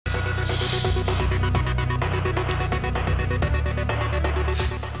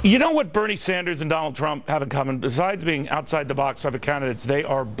You know what Bernie Sanders and Donald Trump have in common? Besides being outside the box type of candidates, they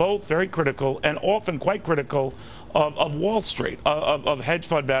are both very critical and often quite critical of Wall Street, of hedge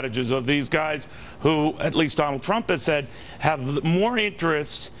fund managers, of these guys who, at least Donald Trump has said, have more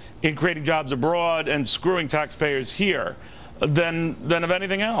interest in creating jobs abroad and screwing taxpayers here than of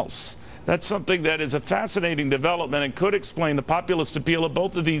anything else. That's something that is a fascinating development and could explain the populist appeal of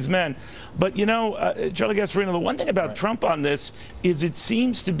both of these men. But, you know, Charlie Gasparino, the one thing about Trump on this is it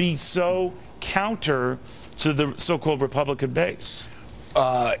seems to be so counter to the so-called Republican base.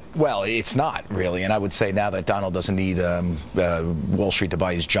 Well, it's not really, and I would say now that Donald doesn't need Wall Street to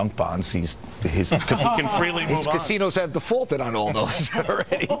buy his junk bonds, he can freely move his on. Casinos have defaulted on all those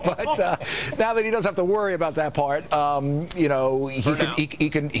already. But now that he doesn't have to worry about that part, you know, he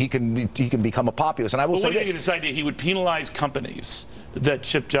can become a populist. And I will say what do you this: think of this idea? He would penalize companies that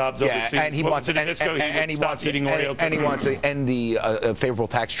ship jobs overseas. And he wants to end the favorable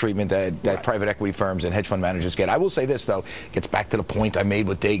tax treatment that private equity firms and hedge fund managers get. I will say this, though, it gets back to the point I made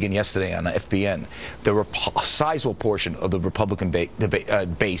with Dagan yesterday on FBN. A sizable portion of the Republican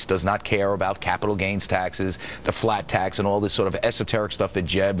base does not care about capital gains taxes, the flat tax, and all this sort of esoteric stuff that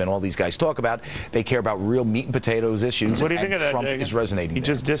Jeb and all these guys talk about. They care about real meat and potatoes issues. What do you think of that, Trump Dagan? is resonating. He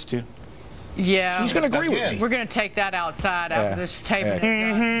just dissed you. Yeah, she's going to agree with me. We're going to take that outside after this table.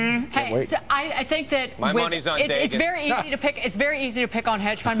 Hey, so I think that my money's on Dagan. It's very easy to pick. It's very easy to pick on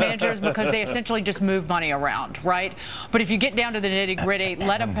hedge fund managers because they essentially just move money around, right? But if you get down to the nitty gritty,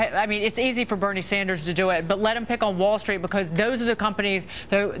 let them. I mean, it's easy for Bernie Sanders to do it, but let him pick on Wall Street because those are the companies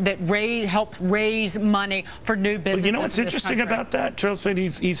that help raise money for new businesses. Well, you know what's interesting about that, Charles Payne?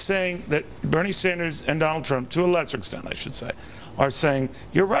 He's saying that Bernie Sanders and Donald Trump, to a lesser extent, I should say, are saying,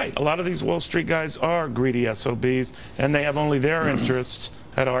 you're right, a lot of these Wall Street guys are greedy SOBs, and they have only their interests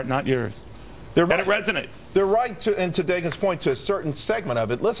at heart, not yours. They're right. And it resonates. They're right, and to Dagan's point, to a certain segment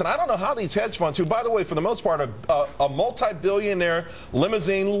of it. Listen, I don't know how these hedge funds, who, by the way, for the most part, are multi-billionaire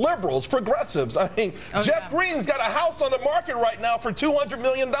limousine liberals, progressives. I mean, Jeff Green's got a house on the market right now for $200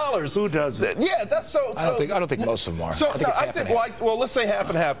 million. Who does it? Yeah, that's so. I don't think most of them are. So, well, let's say half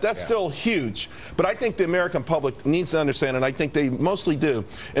and half. That's still huge. But I think the American public needs to understand, and I think they mostly do,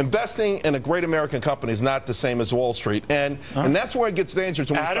 investing in a great American company is not the same as Wall Street. And that's where it gets dangerous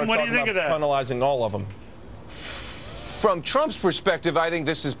when we start talking about penalizing all of them. From Trump's perspective, I think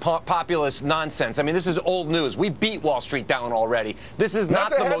this is populist nonsense. I mean, this is old news. We beat Wall Street down already. This is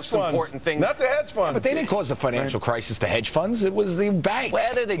not the most important thing. Not the hedge funds. But they didn't cause the financial crisis to hedge funds. It was the banks.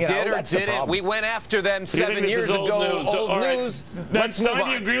 Whether they did or didn't, we went after them 7 years ago. Old news. Let's move on.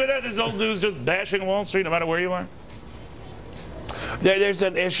 Do you agree with that? Is old news just bashing Wall Street no matter where you are? There's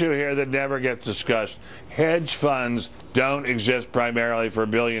an issue here that never gets discussed. Hedge funds don't exist primarily for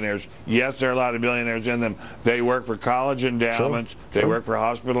billionaires. Yes, there are a lot of billionaires in them. They work for college endowments. They work for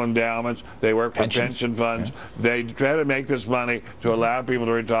hospital endowments. They work for pension funds. They try to make this money to allow people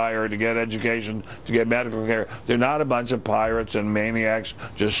to retire, to get education, to get medical care. They're not a bunch of pirates and maniacs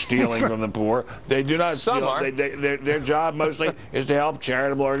just stealing from the poor. They do not steal. Some are. Their job mostly is to help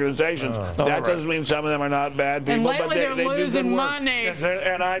charitable organizations. That doesn't mean some of them are not bad people, and but they they're losing money.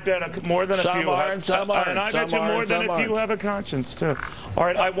 And I bet more than a few have. And I bet you more than a few have a conscience, too. All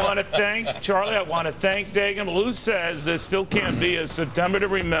right, I want to thank Charlie. I want to thank Dagan. Lou says there still can't be a September to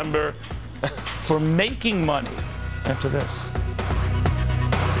remember for making money after this.